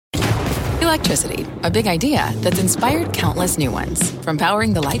Electricity, a big idea that's inspired countless new ones. From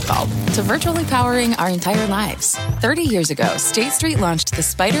powering the light bulb to virtually powering our entire lives. 30 years ago, State Street launched the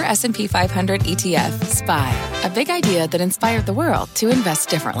Spider S&P 500 ETF, SPY. A big idea that inspired the world to invest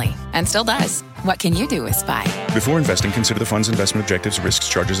differently. And still does. What can you do with SPY? Before investing, consider the fund's investment objectives, risks,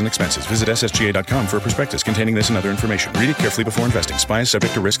 charges, and expenses. Visit ssga.com for a prospectus containing this and other information. Read it carefully before investing. SPY is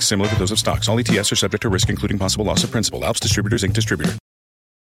subject to risks similar to those of stocks. All ETFs are subject to risk, including possible loss of principal. Alps Distributors, Inc. Distributor.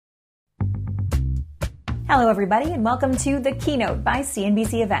 Hello, everybody, and welcome to The Keynote by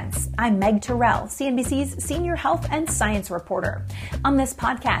CNBC Events. I'm Meg Terrell, CNBC's senior health and science reporter. On this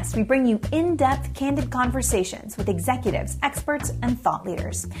podcast, we bring you in-depth, candid conversations with executives, experts, and thought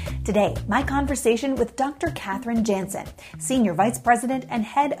leaders. Today, my conversation with Dr. Kathrin Jansen, Senior Vice President and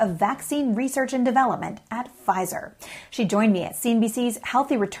Head of Vaccine Research and Development at Pfizer. She joined me at CNBC's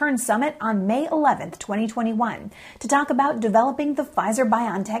Healthy Return Summit on May 11th, 2021, to talk about developing the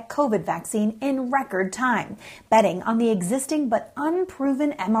Pfizer-BioNTech COVID vaccine in record time, betting on the existing but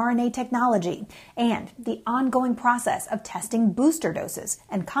unproven mRNA technology, and the ongoing process of testing booster doses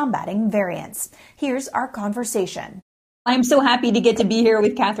and combating variants. Here's our conversation. I'm so happy to get to be here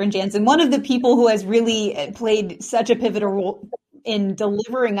with Kathrin Jansen, one of the people who has really played such a pivotal role in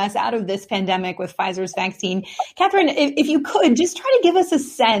delivering us out of this pandemic with Pfizer's vaccine. Kathrin, if you could, just try to give us a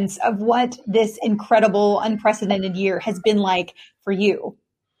sense of what this incredible, unprecedented year has been like for you.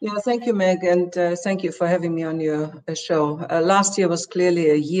 Yeah, thank you, Meg, and thank you for having me on your show. Last year was clearly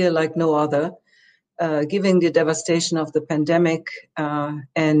a year like no other, given the devastation of the pandemic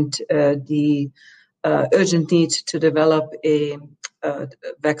and the urgent need to develop a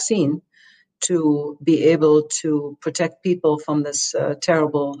vaccine to be able to protect people from this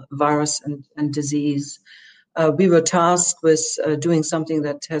terrible virus and disease. We were tasked with doing something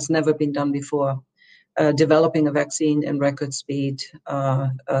that has never been done before. Developing a vaccine in record speed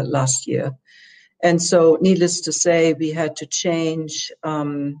last year. And so needless to say, we had to change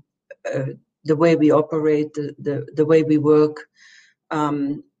the way we operate, the way we work,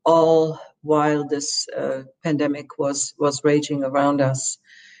 all while this pandemic was raging around us.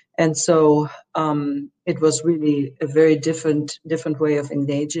 And so it was really a very different way of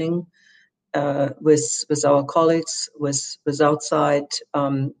engaging with our colleagues, with outside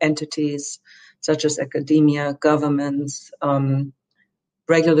entities, such as academia, governments,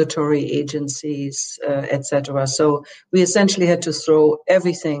 regulatory agencies, etc. So we essentially had to throw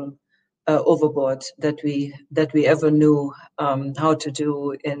everything overboard that we ever knew how to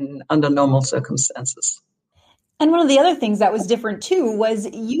do under normal circumstances. And one of the other things that was different, too, was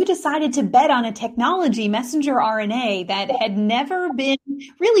you decided to bet on a technology, messenger RNA, that had never been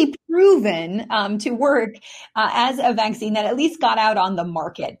really proven to work as a vaccine that at least got out on the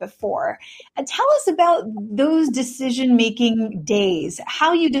market before. Tell us about those decision-making days,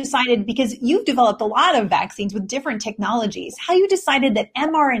 how you decided, because you've developed a lot of vaccines with different technologies, how you decided that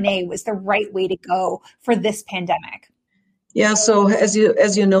mRNA was the right way to go for this pandemic. Yeah, so as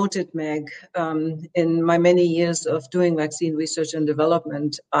you noted, Meg, in my many years of doing vaccine research and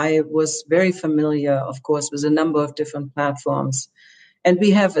development, I was very familiar, of course, with a number of different platforms. And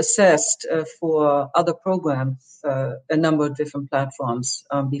we have assessed for other programs a number of different platforms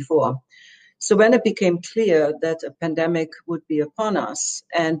before. So when it became clear that a pandemic would be upon us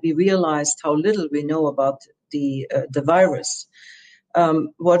and we realized how little we know about the virus,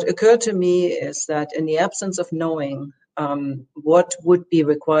 what occurred to me is that in the absence of knowing what would be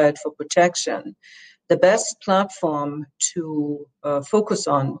required for protection, the best platform to focus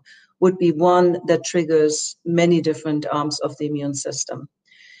on would be one that triggers many different arms of the immune system.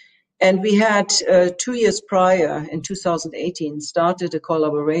 And we had 2 years prior, in 2018, started a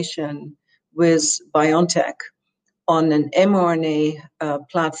collaboration with BioNTech on an mRNA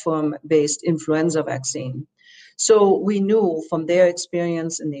platform-based influenza vaccine. So we knew from their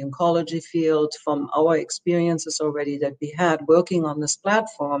experience in the oncology field, from our experiences already that we had working on this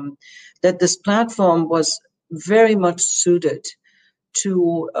platform, that this platform was very much suited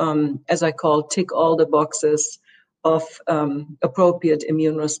to, as I call, tick all the boxes of appropriate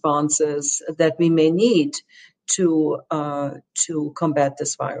immune responses that we may need to combat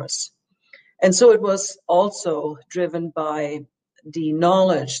this virus. And so it was also driven by the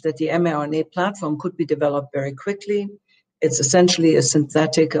knowledge that the mRNA platform could be developed very quickly. It's essentially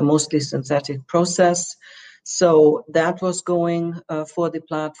a mostly synthetic process. So that was going for the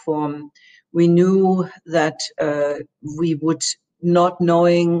platform. We knew that we would, not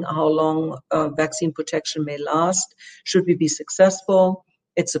knowing how long vaccine protection may last, should we be successful.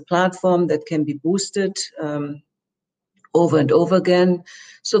 It's a platform that can be boosted over and over again.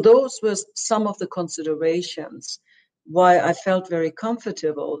 So those were some of the considerations why I felt very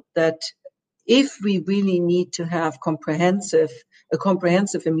comfortable that if we really need to have a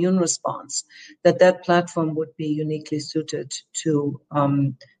comprehensive immune response, that platform would be uniquely suited to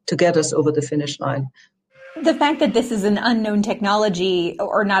get us over the finish line. The fact that this is an unknown technology,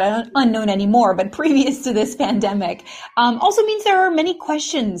 or not unknown anymore, but previous to this pandemic, also means there are many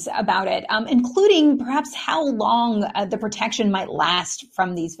questions about it, including perhaps how long the protection might last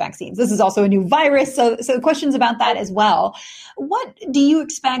from these vaccines. This is also a new virus, so questions about that as well. What do you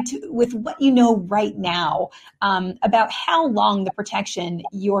expect with what you know right now about how long the protection,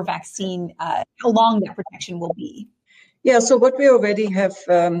 your vaccine, how long that protection will be? Yeah, so what we already have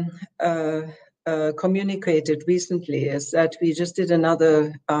communicated recently is that we just did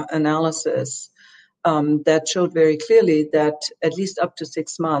another analysis that showed very clearly that at least up to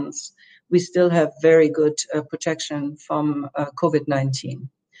 6 months, we still have very good protection from COVID-19.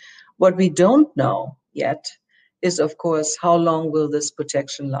 What we don't know yet is, of course, how long will this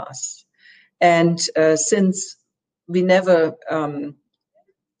protection last? And since we never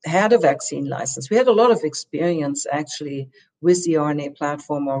had a vaccine license, we had a lot of experience actually with the RNA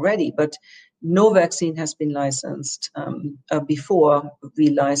platform already, but no vaccine has been licensed before we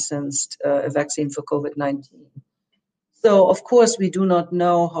licensed a vaccine for COVID-19. So, of course, we do not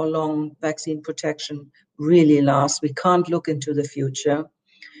know how long vaccine protection really lasts. We can't look into the future.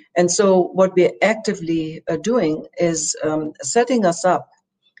 And so what we're actively doing is setting us up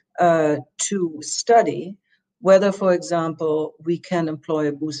to study whether, for example, we can employ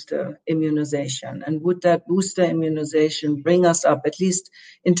a booster immunization. And would that booster immunization bring us up, at least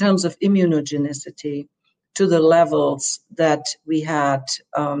in terms of immunogenicity, to the levels that we had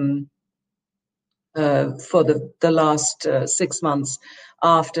for the last 6 months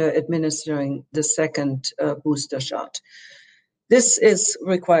after administering the second booster shot? This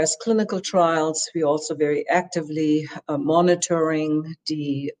requires clinical trials. We're also very actively monitoring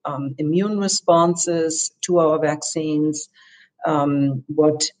the immune responses to our vaccines.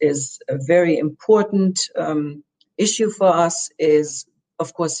 What is a very important issue for us is,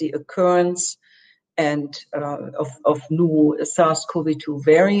 of course, the occurrence and of new SARS-CoV-2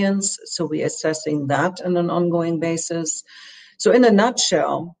 variants. So we're assessing that on an ongoing basis. So in a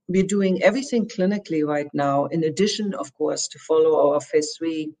nutshell, we're doing everything clinically right now, in addition, of course, to follow our phase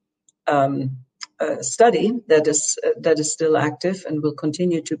 3 study that is still active and will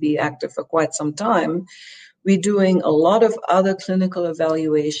continue to be active for quite some time. We're doing a lot of other clinical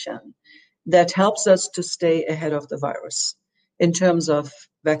evaluation that helps us to stay ahead of the virus in terms of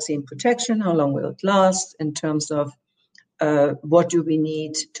vaccine protection, how long will it last, in terms of what do we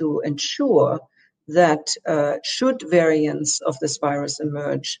need to ensure that should variants of this virus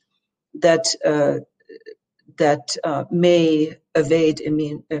emerge that may evade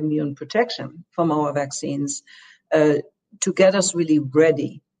immune protection from our vaccines, to get us really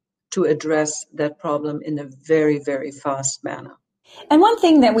ready to address that problem in a very, very fast manner. And one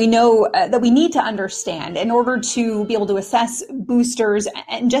thing that we know that we need to understand in order to be able to assess boosters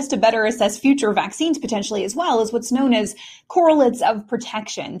and just to better assess future vaccines potentially as well is what's known as correlates of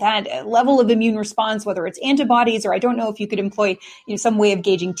protection, that level of immune response, whether it's antibodies or I don't know if you could employ some way of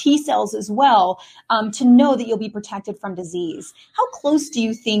gauging T cells as well, to know that you'll be protected from disease. How close do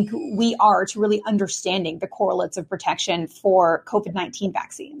you think we are to really understanding the correlates of protection for COVID-19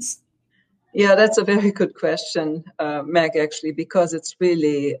 vaccines? Yeah, that's a very good question, Meg, actually, because it's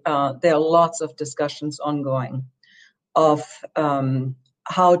really, there are lots of discussions ongoing of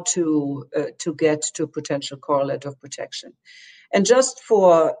how to get to a potential correlate of protection. And just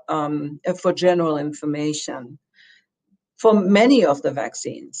for general information, for many of the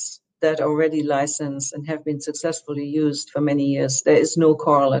vaccines that are already licensed and have been successfully used for many years, there is no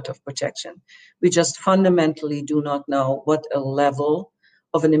correlate of protection. We just fundamentally do not know what a level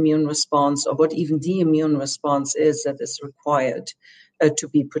of an immune response or what even the immune response is that is required to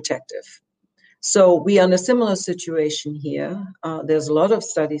be protective. So we are in a similar situation here. There's a lot of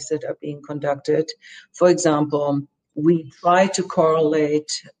studies that are being conducted. For example, we try to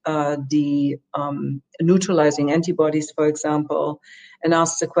correlate the neutralizing antibodies, for example, and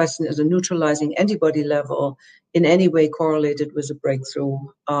ask the question, is a neutralizing antibody level in any way correlated with a breakthrough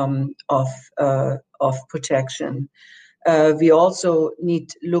of protection? We also need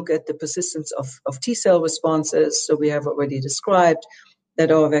to look at the persistence of T cell responses. So we have already described that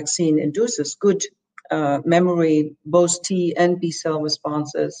our vaccine induces good memory, both T and B cell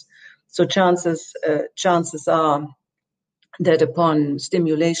responses. So chances are that upon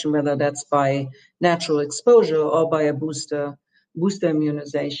stimulation, whether that's by natural exposure or by a booster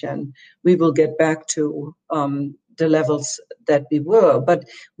immunization, we will get back to the levels that we were. But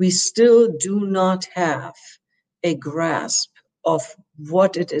we still do not have a grasp of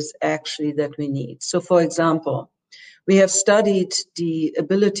what it is actually that we need. So, for example, we have studied the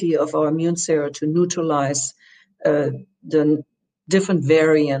ability of our immune cell to neutralize the different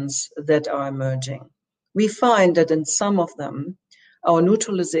variants that are emerging. We find that in some of them, our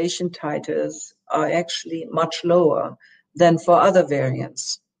neutralization titers are actually much lower than for other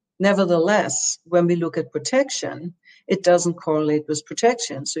variants. Nevertheless, when we look at protection, it doesn't correlate with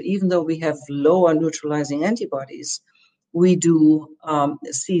protection. So even though we have lower neutralizing antibodies, we do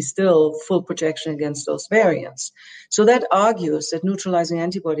see still full protection against those variants. So that argues that neutralizing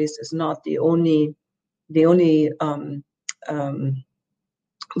antibodies is not the only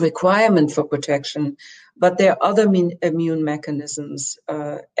requirement for protection, but there are other immune mechanisms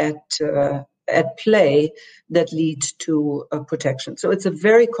at play that lead to protection. So it's a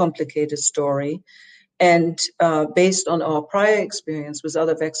very complicated story. And based on our prior experience with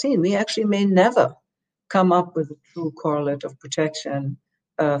other vaccines, we actually may never come up with a true correlate of protection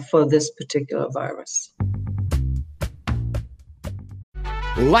for this particular virus.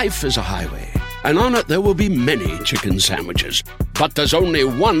 Life is a highway, and on it there will be many chicken sandwiches. But there's only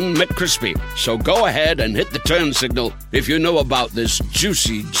one McCrispy. So go ahead and hit the turn signal if you know about this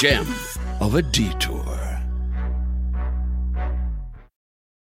juicy gem of a detour.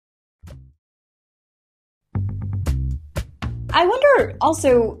 I wonder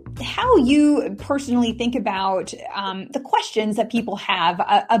also how you personally think about the questions that people have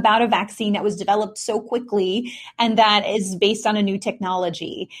about a vaccine that was developed so quickly and that is based on a new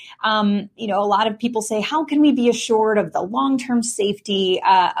technology. A lot of people say, how can we be assured of the long-term safety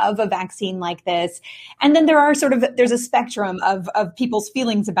of a vaccine like this? And then there's a spectrum of people's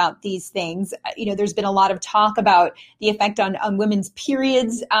feelings about these things. There's been a lot of talk about the effect on women's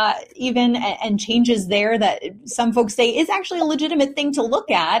periods, even, and changes there that some folks say is actually a legitimate thing to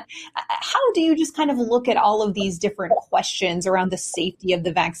look at. How do you just kind of look at all of these different questions around the safety of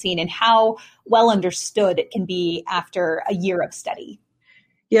the vaccine and how well understood it can be after a year of study?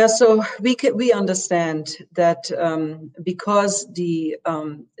 Yeah, so we understand that because the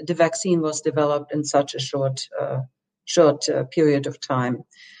vaccine was developed in such a short period of time,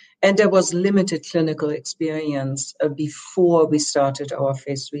 and there was limited clinical experience before we started our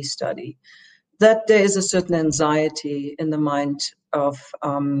phase 3 study, that there is a certain anxiety in the mind of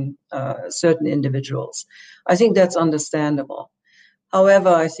certain individuals. I think that's understandable. However,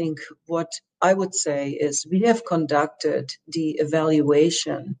 I think what I would say is we have conducted the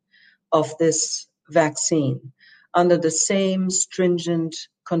evaluation of this vaccine under the same stringent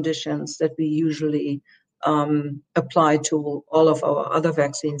conditions that we usually apply to all of our other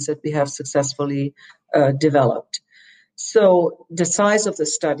vaccines that we have successfully developed. So the size of the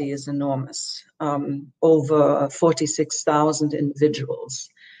study is enormous, over 46,000 individuals.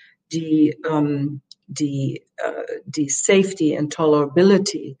 The safety and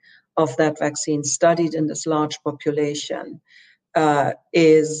tolerability of that vaccine studied in this large population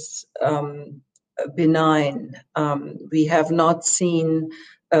is benign. We have not seen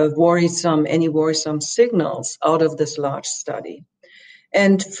any worrisome signals out of this large study.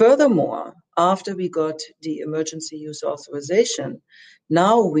 And furthermore, after we got the emergency use authorization,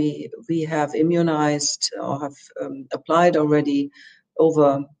 now we have immunized or have applied already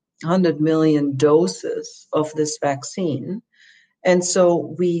over 100 million doses of this vaccine. And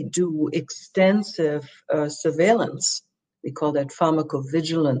so we do extensive surveillance. We call that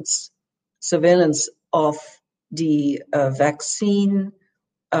pharmacovigilance, surveillance of the vaccine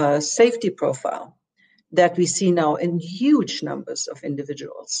safety profile that we see now in huge numbers of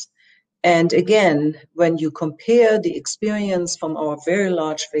individuals. And again, when you compare the experience from our very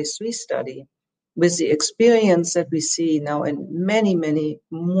large phase 3 study with the experience that we see now in many, many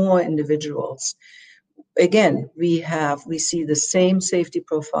more individuals, again, we see the same safety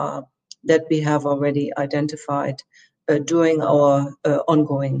profile that we have already identified during our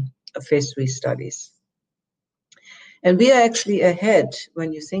ongoing phase 3 studies. And we are actually ahead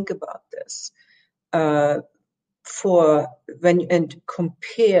when you think about this. And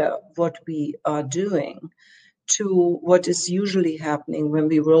compare what we are doing to what is usually happening when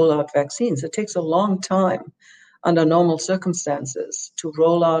we roll out vaccines. It takes a long time under normal circumstances to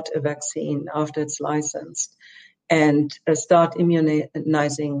roll out a vaccine after it's licensed and start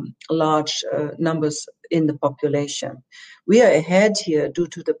immunizing large numbers in the population. We are ahead here due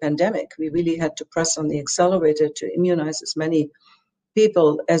to the pandemic. We really had to press on the accelerator to immunize as many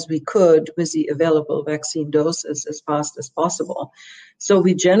people as we could with the available vaccine doses as fast as possible. So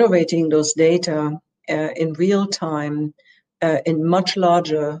we're generating those data in real time in much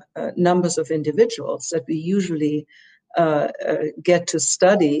larger numbers of individuals that we usually get to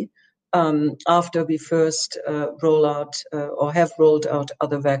study after we first roll out or have rolled out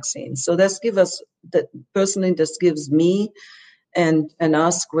other vaccines. So this gives me and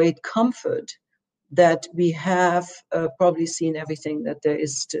us great comfort that we have probably seen everything that there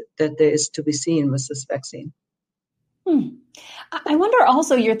is to be seen with this vaccine. I wonder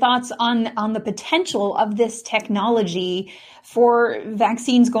also your thoughts on the potential of this technology for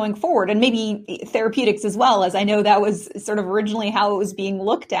vaccines going forward, and maybe therapeutics as well, as I know that was sort of originally how it was being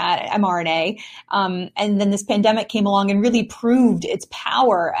looked at, mRNA. And then this pandemic came along and really proved its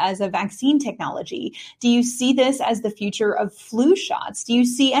power as a vaccine technology. Do you see this as the future of flu shots? Do you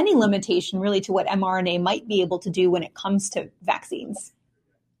see any limitation really to what mRNA might be able to do when it comes to vaccines?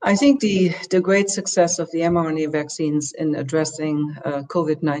 I think the great success of the mRNA vaccines in addressing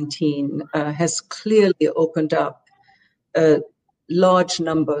COVID-19 has clearly opened up a large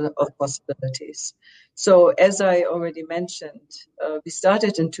number of possibilities. So as I already mentioned, we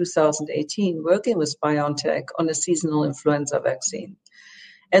started in 2018 working with BioNTech on a seasonal influenza vaccine.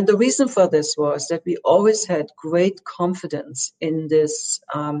 And the reason for this was that we always had great confidence in this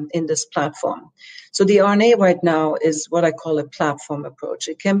platform. So the RNA right now is what I call a platform approach.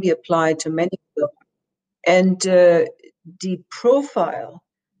 It can be applied to many people. And the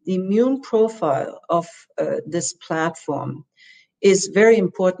immune profile of this platform is very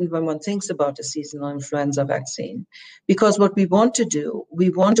important when one thinks about a seasonal influenza vaccine. Because what we want to do, we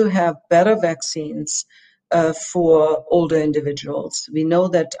want to have better vaccines for older individuals. We know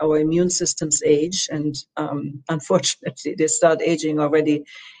that our immune systems age, and unfortunately, they start aging already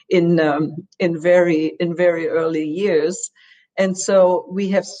in very early years. And so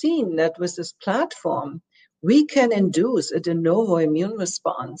we have seen that with this platform, we can induce a de novo immune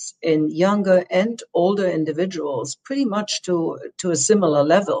response in younger and older individuals, pretty much to a similar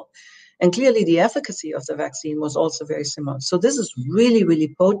level. And clearly, the efficacy of the vaccine was also very similar. So this is really,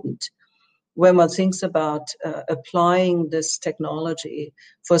 really potent when one thinks about applying this technology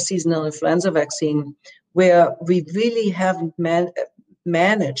for seasonal influenza vaccine, where we really haven't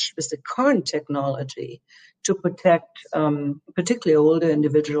managed with the current technology to protect particularly older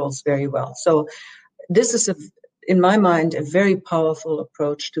individuals very well. So this is, in my mind, a very powerful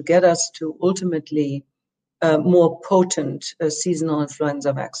approach to get us to ultimately more potent seasonal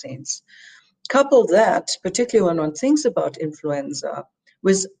influenza vaccines. Couple that, particularly when one thinks about influenza,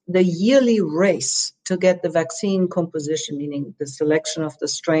 with the yearly race to get the vaccine composition, meaning the selection of the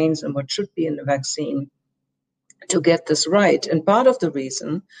strains and what should be in the vaccine, to get this right. And part of the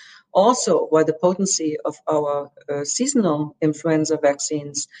reason also why the potency of our seasonal influenza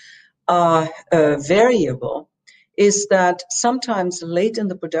vaccines are variable is that sometimes late in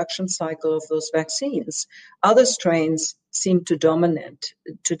the production cycle of those vaccines, other strains seem to dominate,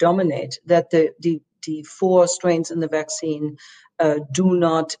 that the four strains in the vaccine do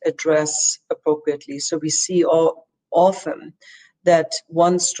not address appropriately. So we see often that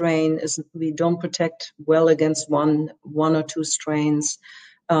one strain we don't protect well against one or two strains.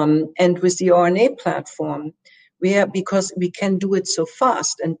 And with the RNA platform, because we can do it so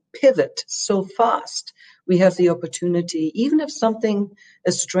fast and pivot so fast, we have the opportunity, even if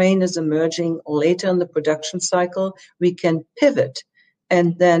a strain is emerging later in the production cycle, we can pivot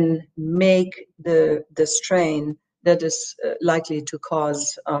and then make the strain that is likely to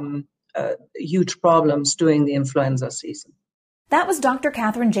cause huge problems during the influenza season. That was Dr.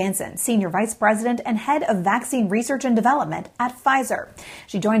 Kathrin Jansen, Senior Vice President and Head of Vaccine Research and Development at Pfizer.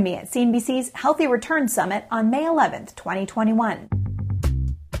 She joined me at CNBC's Healthy Return Summit on May 11th, 2021.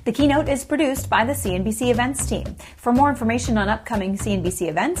 The keynote is produced by the CNBC Events team. For more information on upcoming CNBC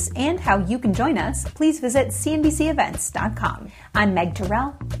events and how you can join us, please visit cnbcevents.com. I'm Meg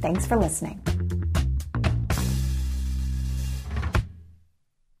Terrell. Thanks for listening.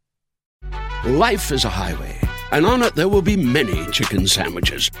 Life is a highway, and on it there will be many chicken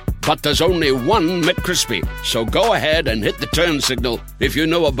sandwiches. But there's only one McCrispy. So go ahead and hit the turn signal if you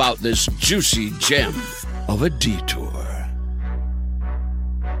know about this juicy gem of a detour.